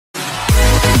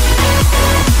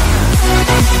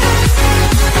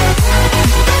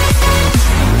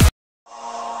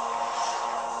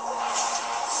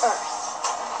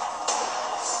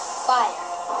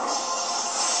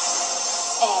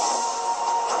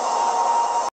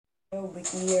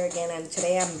Ricky here again, and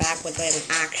today I'm back with an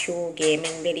actual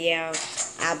gaming video.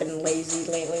 I've been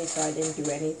lazy lately, so I didn't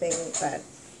do anything, but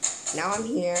now I'm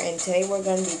here, and today we're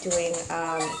going to be doing,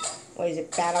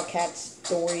 Battlecats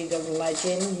Stories of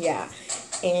Legend, yeah,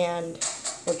 and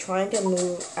we're trying to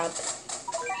move up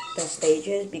the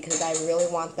stages because I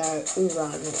really want the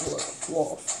Uran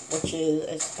wolf, which is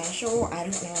a special, I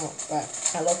don't know,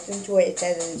 but I looked into it, it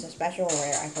says it's a special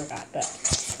rare, I forgot, but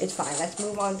it's fine. Let's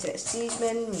move on to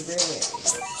Seaman Ruin. I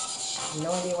have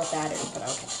no idea what that is, but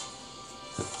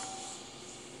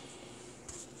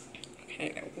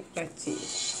okay. Okay, let's see.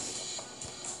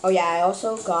 Oh yeah, I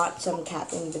also got some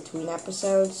cat in between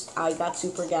episodes. I got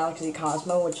Super Galaxy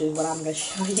Cosmo, which is what I'm going to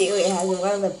show you. It has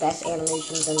one of the best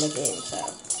animations in the game, so.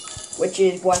 Which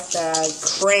is what the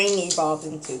crane evolved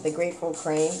into. The Grateful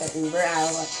Crane, the Uber. I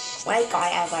was like,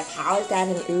 how is that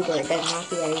an Uber? It does not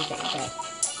do anything, but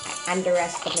I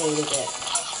underestimated it.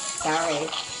 Sorry.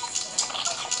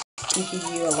 Teaches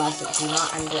you a lesson. Do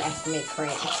not underestimate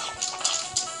cranes.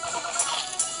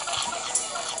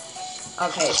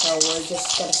 Okay, so we're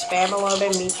just gonna spam a little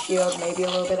bit of Meat Shield, maybe a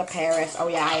little bit of Paris. Oh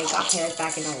yeah, I got Paris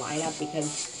back in the lineup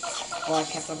because, well, I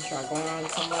kept on struggling on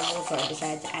some level, so I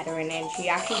decided to add her in, and she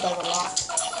actually does a lot.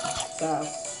 So,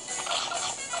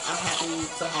 I'm happy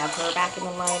to have her back in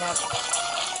the lineup,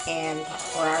 and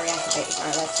we're already at the base.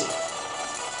 Alright, let's see.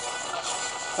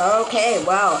 Okay,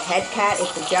 well, Headcat,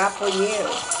 it's a job for you.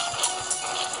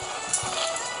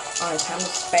 Alright, time to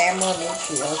spam more Meat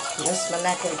Shield. Miss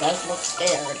Maneka does look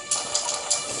scared.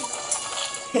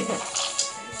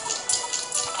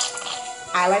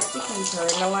 I like to keep her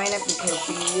in the lineup because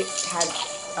she had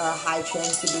a high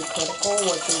chance to be critical,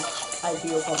 which is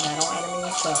ideal for metal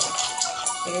enemies, so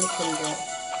it is pretty good.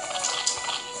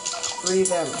 Free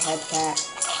them, Headcat.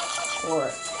 Or,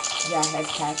 yeah,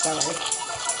 Headcat, sorry.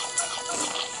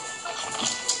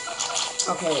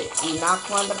 Okay, we knocked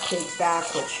one of the pigs back,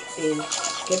 which is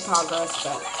good progress,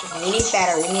 but we need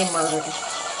better, we need murder.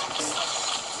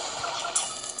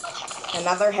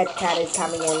 Another Headcat is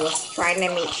coming in, we're trying to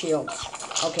Meat Shield.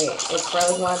 Okay, it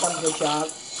froze one of them, good job.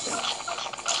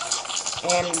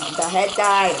 And the head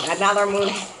died, another moon.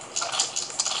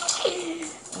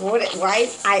 Why?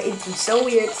 It's so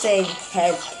weird saying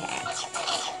Headcat.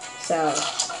 So,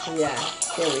 yeah,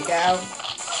 here we go.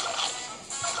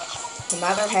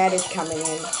 Another head is coming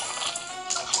in.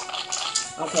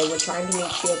 Okay, we're trying to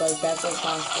Meat Shield as best as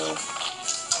possible.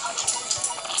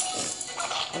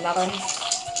 Another head.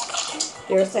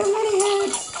 There are so many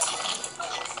heads.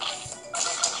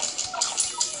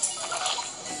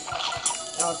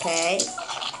 Okay.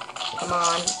 Come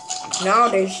on. No,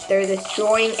 they're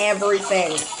destroying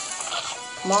everything.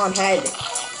 Come on, head.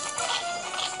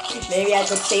 Maybe I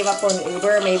could save up on an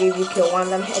Uber. Maybe if you kill one of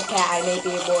them Headcat, I may be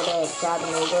able to grab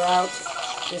an Uber out.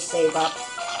 Just save up.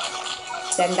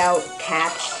 Send out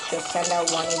cats. Just send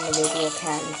out one individual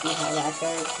cat and see how that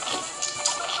goes.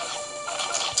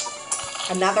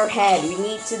 Another head. We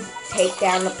need to take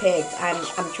down the pigs.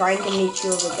 I'm trying to Meat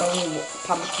Shield with only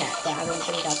pump cat, but I don't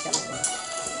think that's gonna work.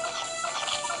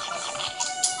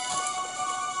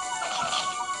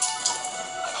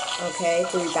 Okay,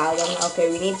 3,000.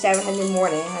 Okay, we need 700 more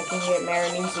now. I can get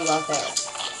Marimizu out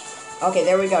there. Okay,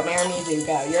 there we go. Marimizu,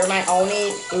 go. You're my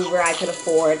only Uber I could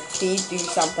afford. Please do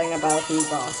something about these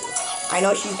bosses. I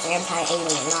know she's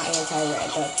anti-alien, not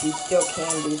anti-red, but she still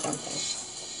can do something.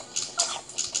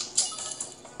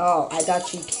 Oh, I thought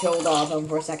she killed all of them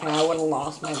for a second. I would have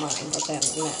lost my mind, but then,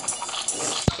 no.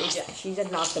 She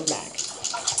just knocked them back.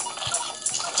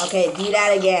 Okay, do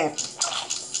that again.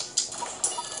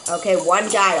 Okay, one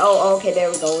died. Oh, okay, there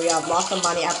we go. We have lots of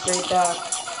money. Upgrade the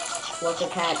worker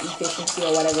cat efficiency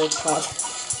or whatever it's called.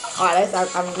 Alright,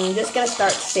 I'm just gonna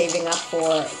start saving up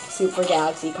for Super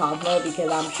Galaxy Cosmo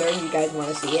because I'm sure you guys want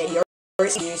to see it. Your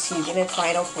first use in its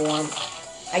final form.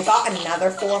 I got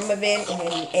another form of it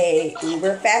in a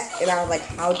Uber Fest, and I was like,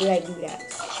 how did I do that?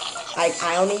 Like,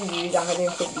 I only used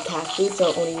 150 cat food,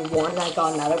 so only one. I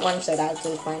got another one, so that's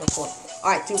the final form.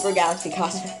 Alright, Super Galaxy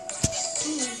Cosmo.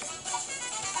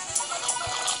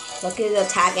 Look at the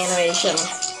attack animation.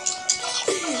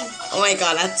 Oh my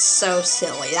god, that's so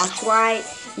silly. That's why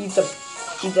he's a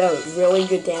really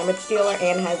good damage dealer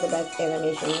and has the best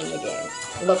animation in the game.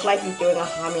 It looks like he's doing a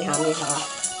ha.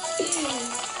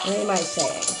 What am I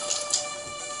saying?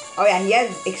 Oh yeah, he has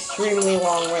extremely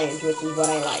long range, which is what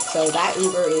I like. So that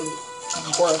Uber is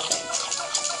worth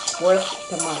it. Worth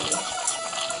the money.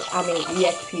 I mean,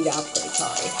 EXP to upgrade,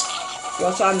 sorry. You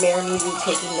also have Marimizu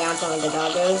taking down some of the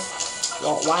doggos.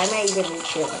 Well, why am I even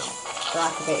shielding? They're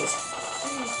at the base.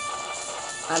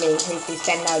 I mean, in case they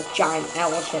send out giant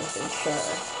elephants, and sure.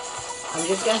 I'm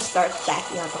just gonna start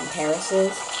stacking up on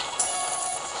Paris's.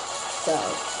 So,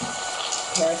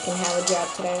 Paris can have a job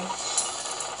today.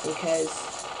 Because,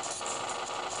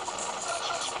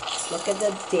 look at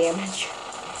the damage.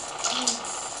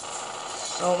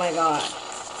 Oh my god.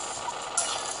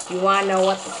 You want to know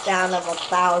what the sound of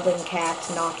 1,000 cats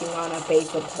knocking on a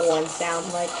base of horn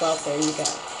sounds like? Well, there you go.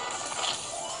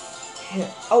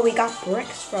 Oh, we got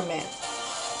bricks from it.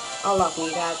 Oh, look, we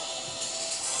got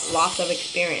lots of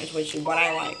experience, which is what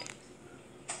I like.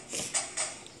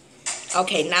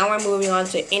 Okay, now we're moving on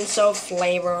to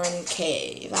Insoflavouring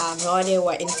Cave. I have no idea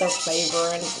what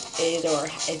Insoflavouring is, or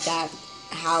is that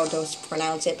how to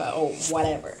pronounce it, but oh,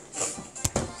 whatever.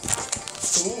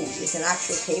 Ooh, it's an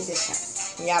actual cave this time.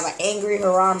 We have an angry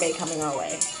Harambe coming our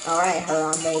way. Alright,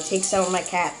 Harambe, take some of my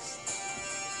cats.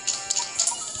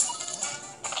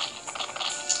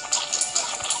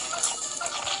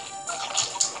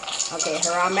 Okay,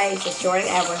 Harambe is destroying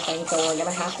everything, so we're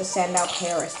gonna have to send out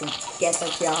Paris to get the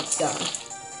job done.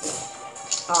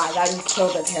 Oh, I thought you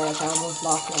killed the Paris. I almost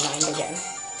lost my mind again.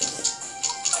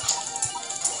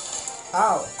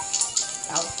 Oh,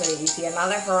 that was pretty easy.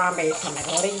 Another Harambe is coming.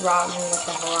 What is wrong with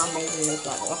the Harambe in this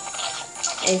level?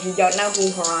 And if you don't know who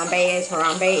Harambe is a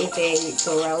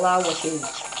gorilla,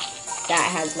 that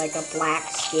has like a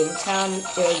black skin tone.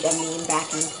 It was a meme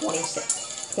back in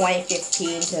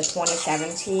 2015 to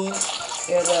 2017.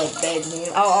 It was a big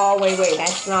meme. Oh, wait,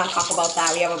 let's not talk about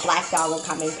that. We have a black doggo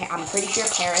coming. I'm pretty sure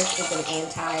Paris is an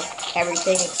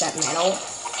anti-everything except metal.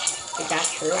 Is that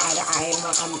true? I'm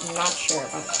not sure,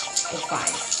 but it's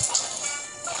fine.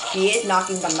 She is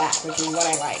knocking them back, which is what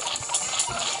I like.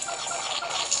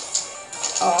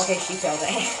 Oh, okay, she killed it.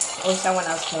 Or someone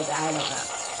else killed it, I don't know.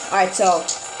 Alright, so,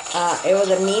 it was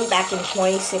a meme back in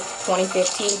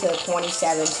 2015 to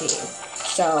 2017.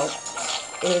 So,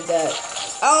 it was a...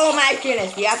 Oh my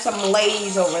goodness, we have some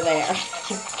ladies over there.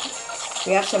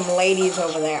 We have some ladies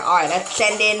over there. Alright, let's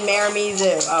send in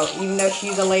Marimizu. Oh, even though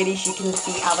she's a lady, she can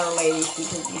see other ladies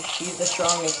because she's the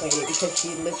strongest lady. Because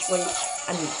she's literally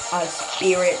a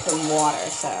spirit from water,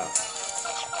 so...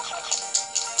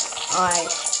 Alright.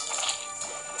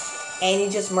 And he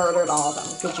just murdered all of them.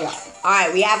 Good job.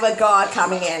 Alright, we have a god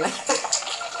coming in.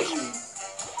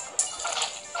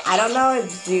 I don't know if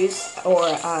Zeus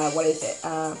or, what is it?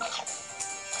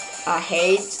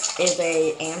 Hades is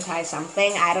a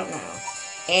anti-something. I don't know.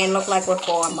 And look like we're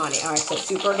full of money. Alright, so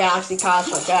Super Galaxy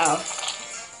Cosmo, go.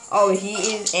 Oh,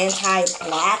 he is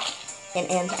anti-black and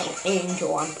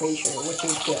anti-angel, I'm pretty sure, which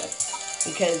is good.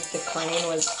 Because the crane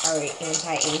was already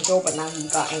anti-angel, but now he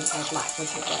got anti-black, which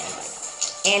is what I like.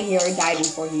 And he already died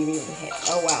before he even hit.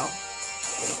 Oh well.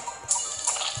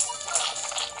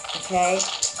 Okay.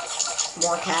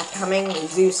 More cats coming.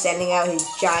 Zeus sending out his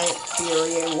giant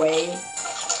fury wave.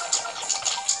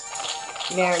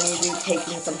 Marimizu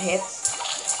taking some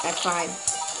hits. That's fine.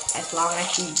 As long as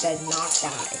she does not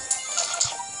die.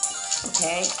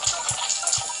 Okay.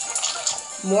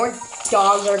 More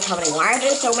dogs are coming. Why are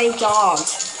there so many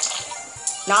dogs?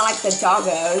 Not like the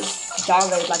doggos.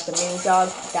 Doggos, like the mini dog.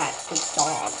 That is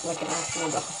dog. Like an actual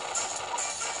dog.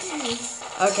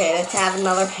 Okay, let's have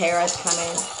another Paris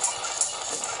coming.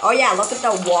 Oh yeah, look at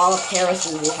the wall of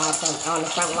Parises we have on the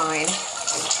front line.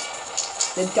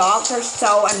 The dogs are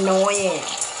so annoying.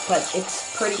 But it's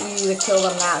pretty easy to kill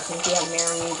them now since we have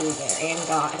Marimizu there. And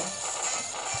God.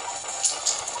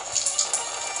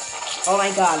 Oh my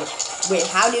god. Wait,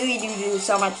 how do we do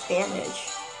so much damage?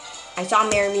 I saw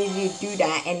Marimizu do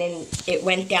that, and then it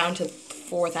went down to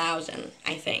 4,000,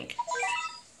 I think.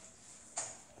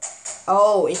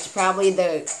 Oh, it's probably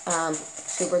the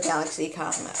Super Galaxy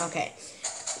Cosmo. Okay,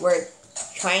 we're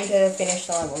trying to finish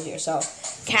the level here. So,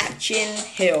 Caption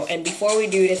Hill. And before we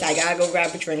do this, I gotta go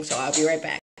grab a drink, so I'll be right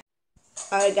back.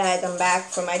 Alright guys, I'm back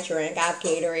from my drink. I have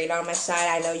Gatorade on my side.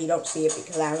 I know you don't see it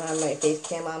because I don't have my face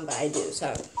cam on, but I do. So,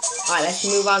 alright, let's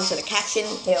move on to the Caption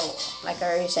Hill, like I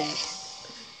already said.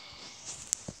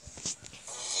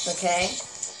 Okay.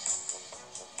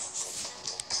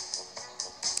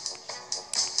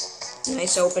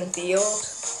 Nice open field.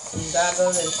 Some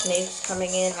doggos and snakes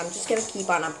coming in. I'm just gonna keep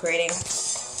on upgrading.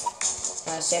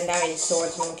 Send out a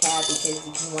swordsman cat because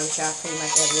you can one-shot pretty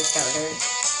much every starter.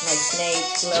 Like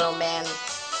snakes, little men,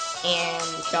 and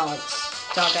dogs.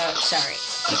 Doggo, sorry.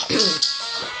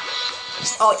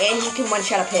 Oh, and you can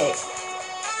one-shot a pig.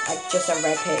 Like just a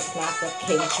red pig, not the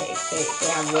king pig. They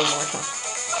have way more health.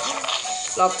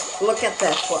 Look at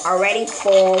this. We're already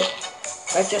full.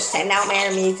 Let's just send out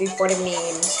Marimizu for the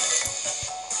memes.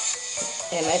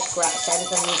 And let's send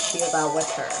some meat shield out with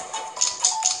her.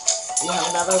 We have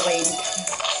another lady.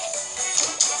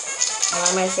 Why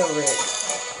am I so rude?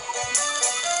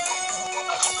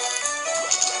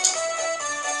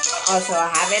 Also, I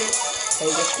haven't play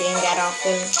this game that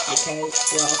often because,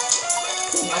 well,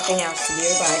 nothing else to do,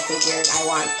 but I figured I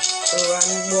want to run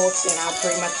Wolf and I'll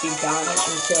pretty much be done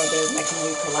until there's like a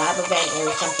new collab event or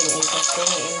something interesting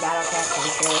in Battlecats, I'm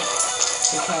sure.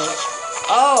 Because,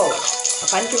 oh, a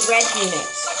bunch of red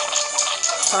units.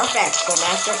 Perfect for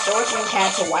Master Swordsman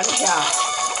Cat to one shot.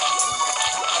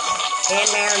 And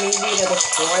Maramizu to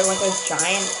destroy with a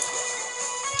giant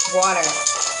water.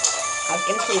 I was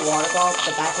gonna say water ball,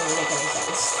 but that doesn't make any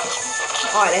sense.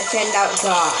 Alright, let's send out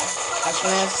God. I was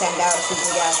gonna send out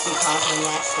Super Galaxy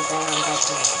Cosmo next, but then I'm back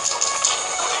now.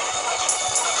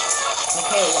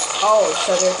 Okay, oh,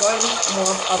 so they're going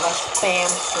more of a spam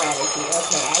strategy.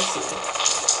 Okay, I see.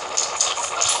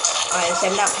 Alright,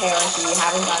 send out parents. You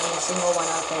haven't gotten a single one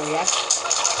out there yet.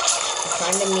 I'm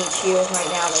trying to meet shields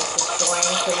right now that's destroying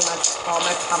pretty much all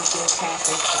my pumpkin cats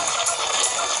and stuff.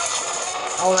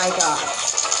 Oh my god.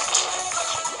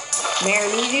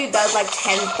 Maramizu does like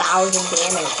 10,000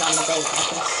 damage on the base. I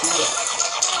can see it.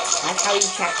 That's how you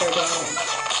check their damage.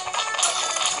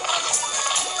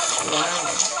 Wow.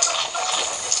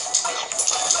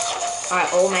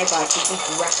 Alright, oh my god, she just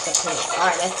wrecked the place.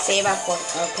 Alright, let's save up for...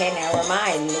 Okay, never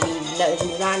mind. We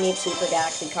do not need Super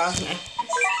Galaxy Cosmo.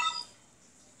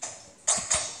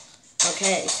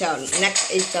 Okay, so next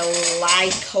is the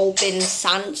Lycopen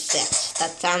Sunset.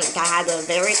 That has a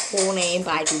very cool name,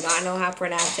 but I do not know how to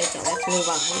pronounce it, so let's move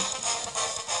on.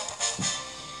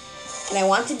 And I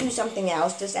want to do something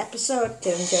else this episode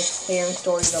than just clearing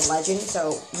stories of legend,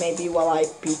 so maybe while I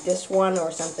beat this one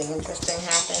or something interesting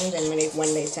happens, and maybe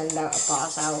when they send out a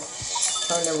boss, I'll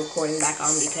turn the recording back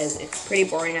on because it's pretty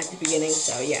boring at the beginning,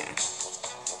 so yeah.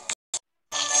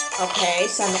 Okay,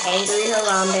 some angry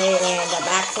Harambe and a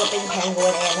backflipping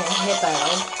penguin and a hippo.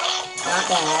 Not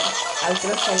bad. I was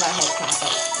gonna send my head cap,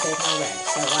 but there's no red,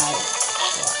 so why?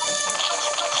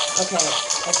 Okay,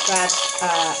 let's grab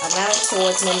another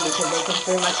swordsman because they can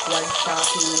pretty much one-shot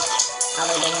you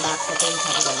other than backflipping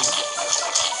penguins.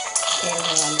 And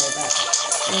Harambe, but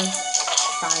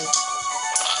fine.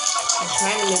 I'm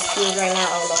trying to make shields right now.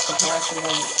 Oh look, the Paris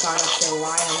has gone up to a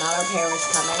line. Another Paris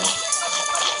coming.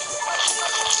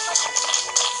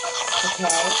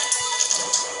 Okay.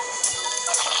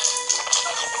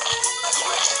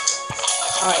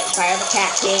 Alright, fire the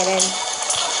cat cannon.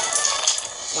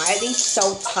 Why are these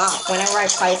so tough? Whenever I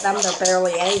fight them, they're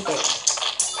barely anything.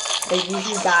 They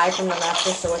usually die from the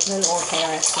Master Swordsman or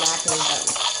Paris smacking them.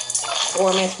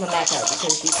 Or Miss Moneko,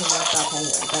 because you can one-shot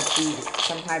penguins, but you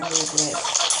sometimes miss.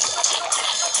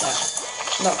 So,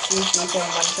 look, you can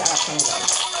one-shot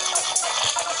penguins.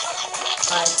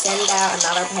 Send out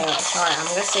another Paris. Sorry, I'm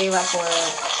gonna save up for...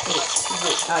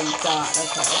 Oh, God,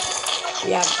 okay.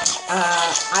 Yeah,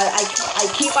 I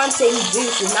keep on saying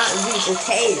Zeus. It's not Zeus, it's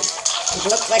Hayes. It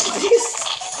looks like Zeus.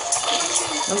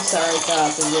 I'm sorry, God,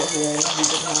 for you're here. He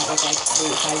does not look like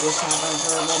Zeus. I just have a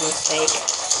verbal mistake.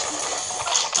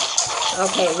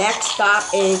 Okay, next stop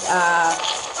is,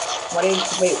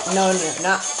 wait, no,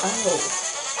 not, oh.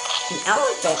 An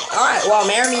elephant. Alright, well,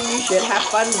 Maramizu, you should have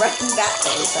fun wrecking that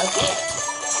face, okay?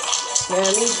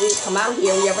 Maramizu, come out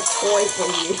here, we have a toy for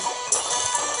you.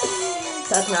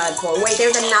 That's not a toy. Wait,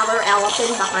 there's another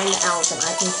elephant behind the elephant.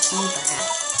 I can see that.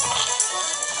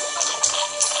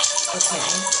 Okay.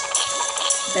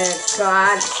 The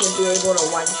god should be able to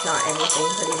one-shot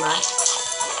anything, pretty much.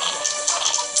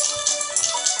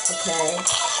 Okay.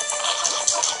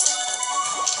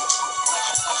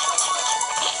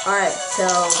 Alright, so...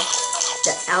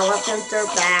 the elephants are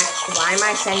back. Why am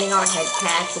I sending out head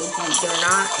cats? They're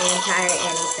not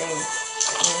anti-anything.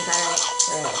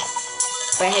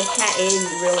 But head cat is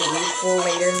really useful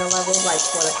later in the level, like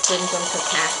for the Crimson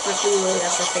Catastrophe, where you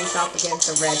have to face off against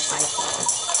a red cyclone.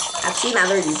 I've seen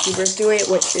other YouTubers do it,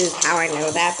 which is how I know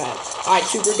that, but... Alright,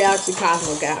 Super Galaxy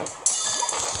Cosmo, go.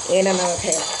 And another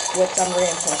pair, with some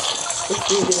reinforcements, which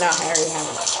we did not already have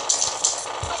enough.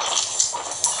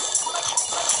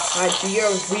 Do your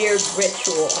weird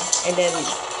ritual, and then,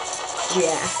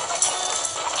 yeah.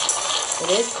 It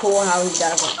is cool how he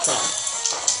does it, so.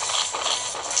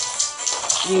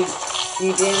 You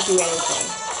didn't do anything.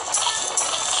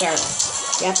 Sir,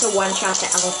 you have to one-shot the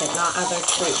elephant, not other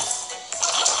troops.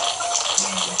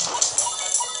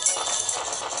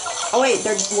 Oh wait,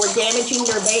 we're damaging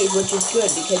their base, which is good,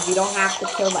 because you don't have to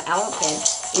kill the elephant.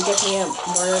 You just need to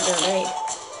murder their base.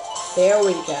 There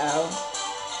we go.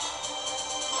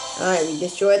 Alright, we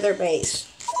destroyed their base.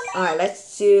 Alright,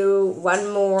 let's do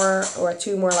one more, or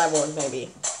two more levels, maybe.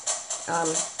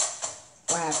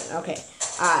 What happened? Okay.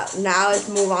 Now let's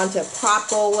move on to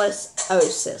Propolis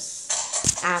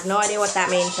Osis. I have no idea what that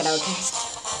means, but okay.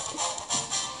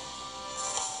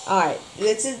 Alright,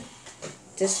 this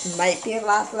this might be the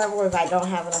last level if I don't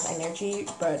have enough energy,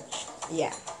 but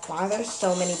yeah. Why are there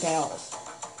so many bells?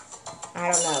 I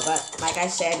don't know, but like I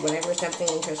said, whenever something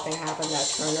interesting happens, I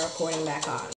turn the recording back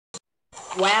on.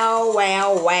 Well,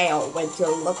 would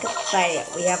you look at that?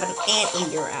 We have an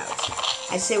anteater out.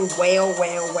 I say whale,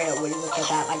 would you look at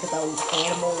that, like the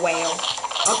animal whale?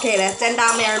 Okay, let's send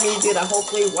down Marimizu to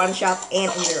hopefully one-shot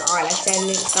anteater. Alright, let's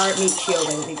start meat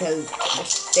shielding because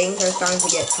things are starting to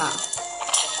get tough.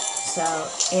 So,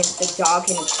 and the dog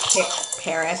can kick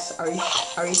Paris. Are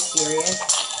you serious?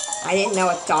 I didn't know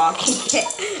a dog can kick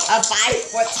a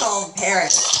 5-foot-tall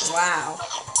Paris. Wow.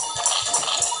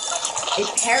 If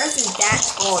Paris is that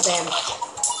tall, then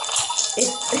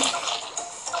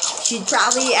she's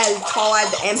probably as tall as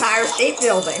the Empire State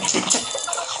Building.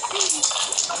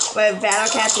 But if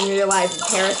Battlecats in real life,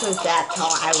 if Paris was that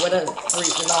tall, I would have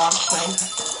freaked off.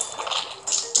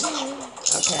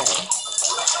 Okay.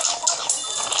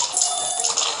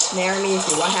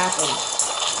 Marimizu, what happened?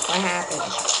 What happened?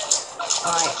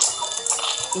 Alright.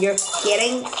 You're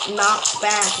getting knocked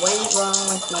back. What is wrong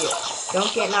with you? Don't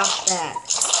get knocked back.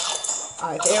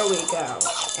 Alright, there we go.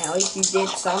 At least you did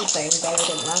something better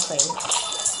than nothing.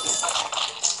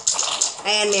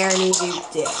 And Marimizu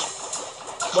did.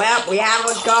 Well, we have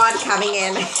a god coming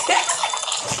in.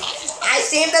 I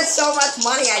saved us so much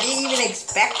money. I didn't even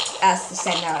expect us to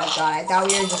send out a god. I thought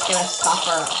we were just gonna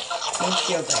suffer meat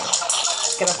shielding.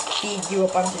 It's gonna feed you a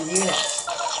bunch of units.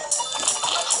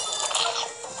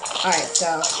 Alright,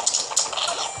 so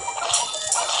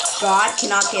God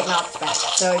cannot get knocked back.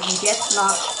 So if he gets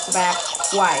knocked back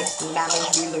twice, then that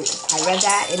means we lose. I read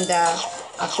that in the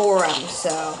forum, so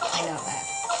I know that.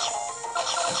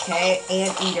 Okay,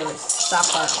 anteaters,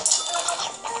 suffer.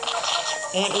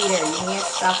 Anteater, you need to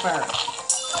suffer.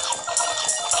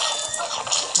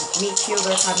 Meat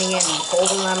shielder coming in,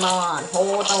 holding them on.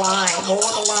 Hold the line,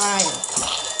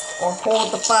 or hold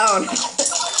the phone.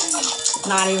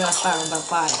 Not even a phone, but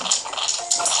fine.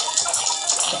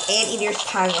 The anteater's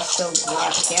tongue is so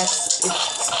gross. I guess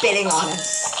it's spitting on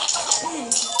us.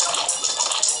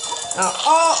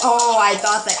 Oh, I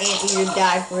thought the anteater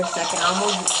died for a second.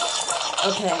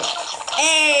 Okay.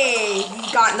 Hey!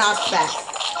 He got knocked back.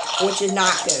 Which is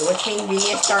not good. Which means we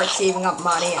need to start saving up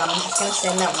money. I'm just gonna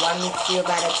send that one meat shield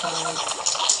at a time.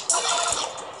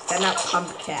 Send out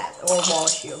pump cat. Or wall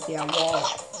shield. Yeah, wall.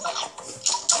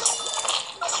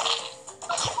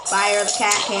 Fire the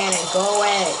cat cannon. Go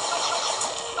away.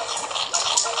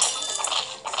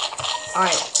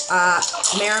 Alright.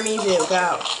 Marimizu,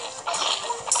 go.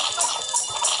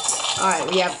 Alright,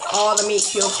 we have all the meat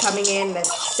shields coming in.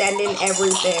 Let's send in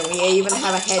everything. We even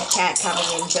have a head cat coming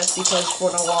in just because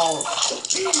for the walls.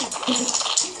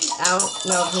 I don't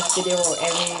know if this video will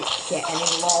get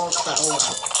any walls for a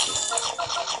while.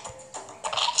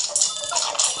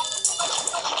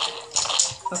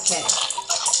 Okay.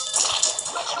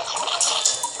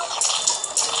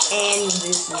 And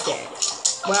this is dead.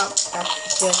 Well,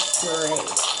 that's just great.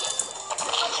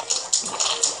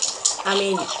 I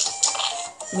mean,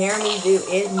 Marimizu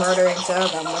is murdering some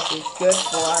of them, which is good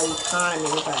for our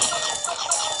economy, but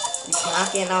you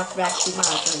cannot get knocked back too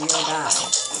much or you'll die.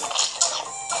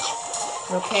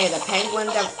 Okay, the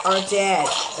penguins are dead.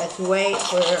 Let's wait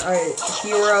for our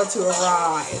hero to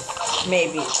arrive.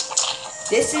 Maybe.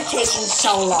 This is taking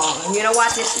so long. You know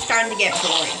what? This is starting to get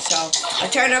boring, so I'll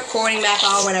turn the recording back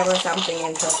on whenever something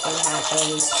interesting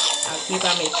happens. I'll keep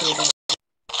on making it.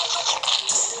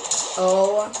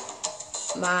 Oh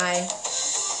my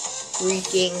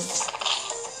freaking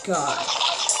god.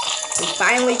 We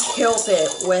finally killed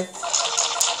it with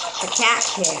the cat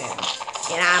cannon.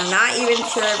 And I'm not even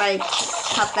sure if I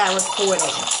cut that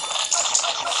recording.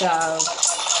 So,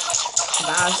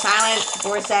 I was silent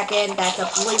for a second. That's a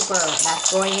blooper.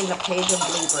 That's going in the page of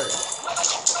bloopers.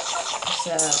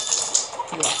 So,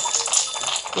 yeah.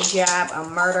 Good job.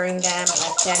 I'm murdering them.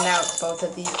 Let's send out both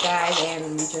of these guys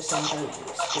and we just send those.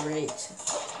 Great.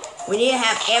 We need to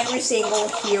have every single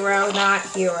hero, not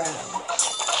hero.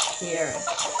 Here.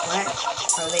 What?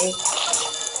 Are they?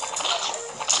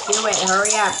 Do it.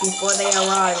 Hurry up before they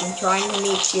arrive. I'm trying to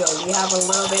meat shield. We have a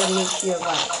little bit of meat shield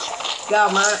left. Go,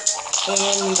 Mert. And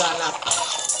you got nothing.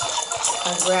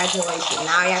 Congratulations.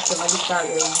 Now you have to restart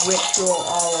your ritual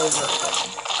all over again.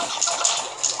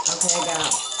 Okay, go.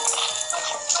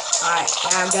 Alright,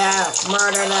 now go.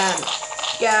 Murder them.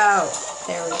 Go.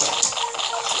 There we go.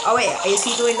 Oh wait, is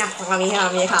he doing the hummy ha?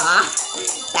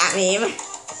 That meme?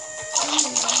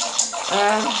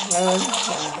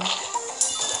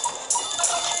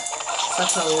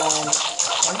 Such a long...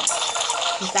 What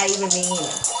does that even mean?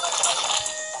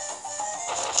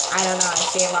 I don't know, I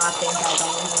say a lot of things I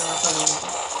don't even know what they mean.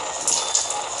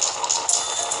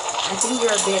 I think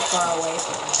you're a bit far away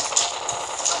from it.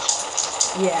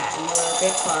 Yeah, you're a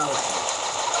bit far away.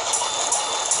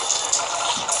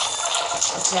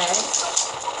 Okay?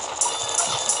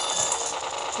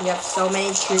 You have so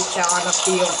many troops out on the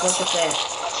field. Look at this.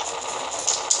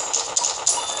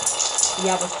 We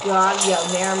have a gun, we have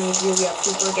Maramuzu, we have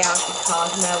Super Galaxy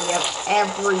Cosmo, we have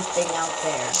everything out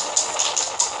there.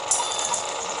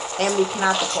 And we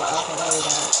cannot deploy. Okay, there we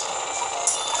go.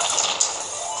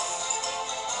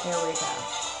 There we go.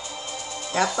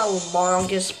 That's the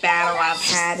longest battle I've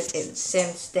had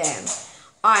since then.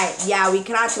 Alright, yeah, we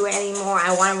cannot do it anymore.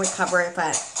 I want to recover it,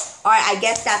 but... Alright, I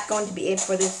guess that's going to be it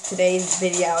for today's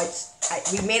video.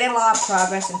 We made a lot of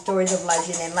progress in Stories of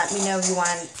Legend, and let me know if you want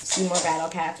to see more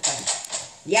Battlecats, but...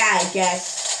 Yeah, I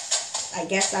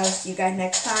guess I'll see you guys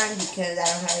next time, because I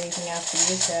don't have anything else to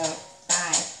do, so...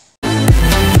 Bye.